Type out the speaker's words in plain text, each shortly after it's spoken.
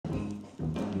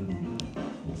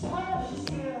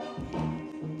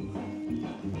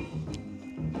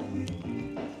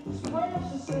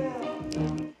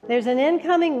There's an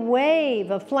incoming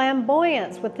wave of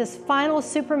flamboyance with this final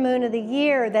supermoon of the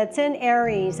year that's in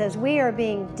Aries, as we are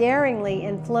being daringly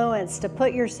influenced to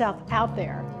put yourself out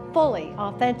there, fully,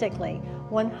 authentically,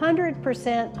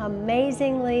 100%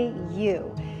 amazingly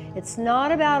you. It's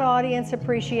not about audience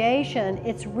appreciation,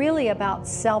 it's really about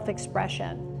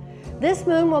self-expression. This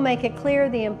moon will make it clear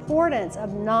the importance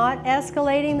of not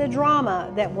escalating the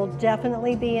drama that will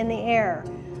definitely be in the air.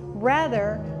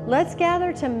 Rather, let's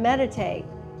gather to meditate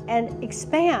and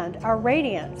expand our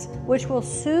radiance, which will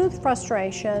soothe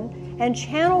frustration and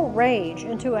channel rage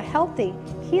into a healthy,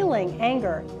 healing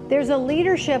anger. There's a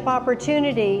leadership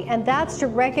opportunity, and that's to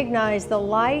recognize the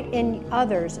light in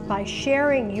others by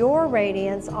sharing your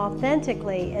radiance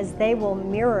authentically, as they will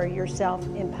mirror your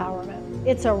self-empowerment.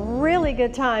 It's a really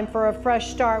good time for a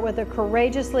fresh start with a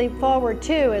courageous leap forward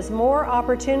too, as more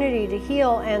opportunity to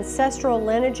heal ancestral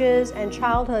lineages and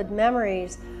childhood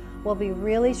memories will be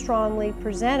really strongly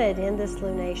presented in this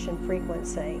lunation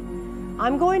frequency.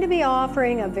 I'm going to be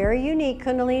offering a very unique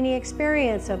Kundalini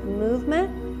experience of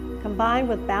movement combined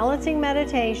with balancing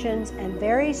meditations and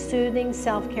very soothing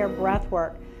self-care breath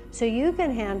work, so you can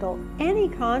handle any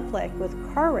conflict with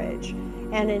courage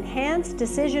and enhance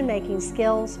decision-making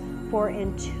skills for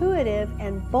intuitive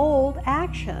and bold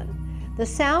action. The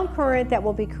sound current that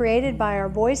will be created by our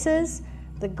voices,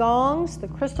 the gongs, the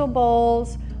crystal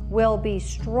bowls, will be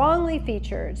strongly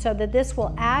featured so that this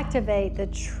will activate the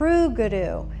true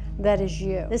guru that is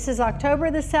you. This is October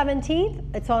the 17th.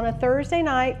 It's on a Thursday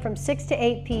night from 6 to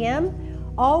 8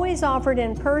 p.m. Always offered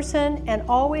in person and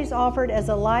always offered as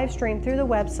a live stream through the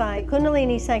website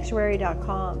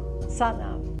kundalinisanctuary.com.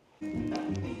 Satnam.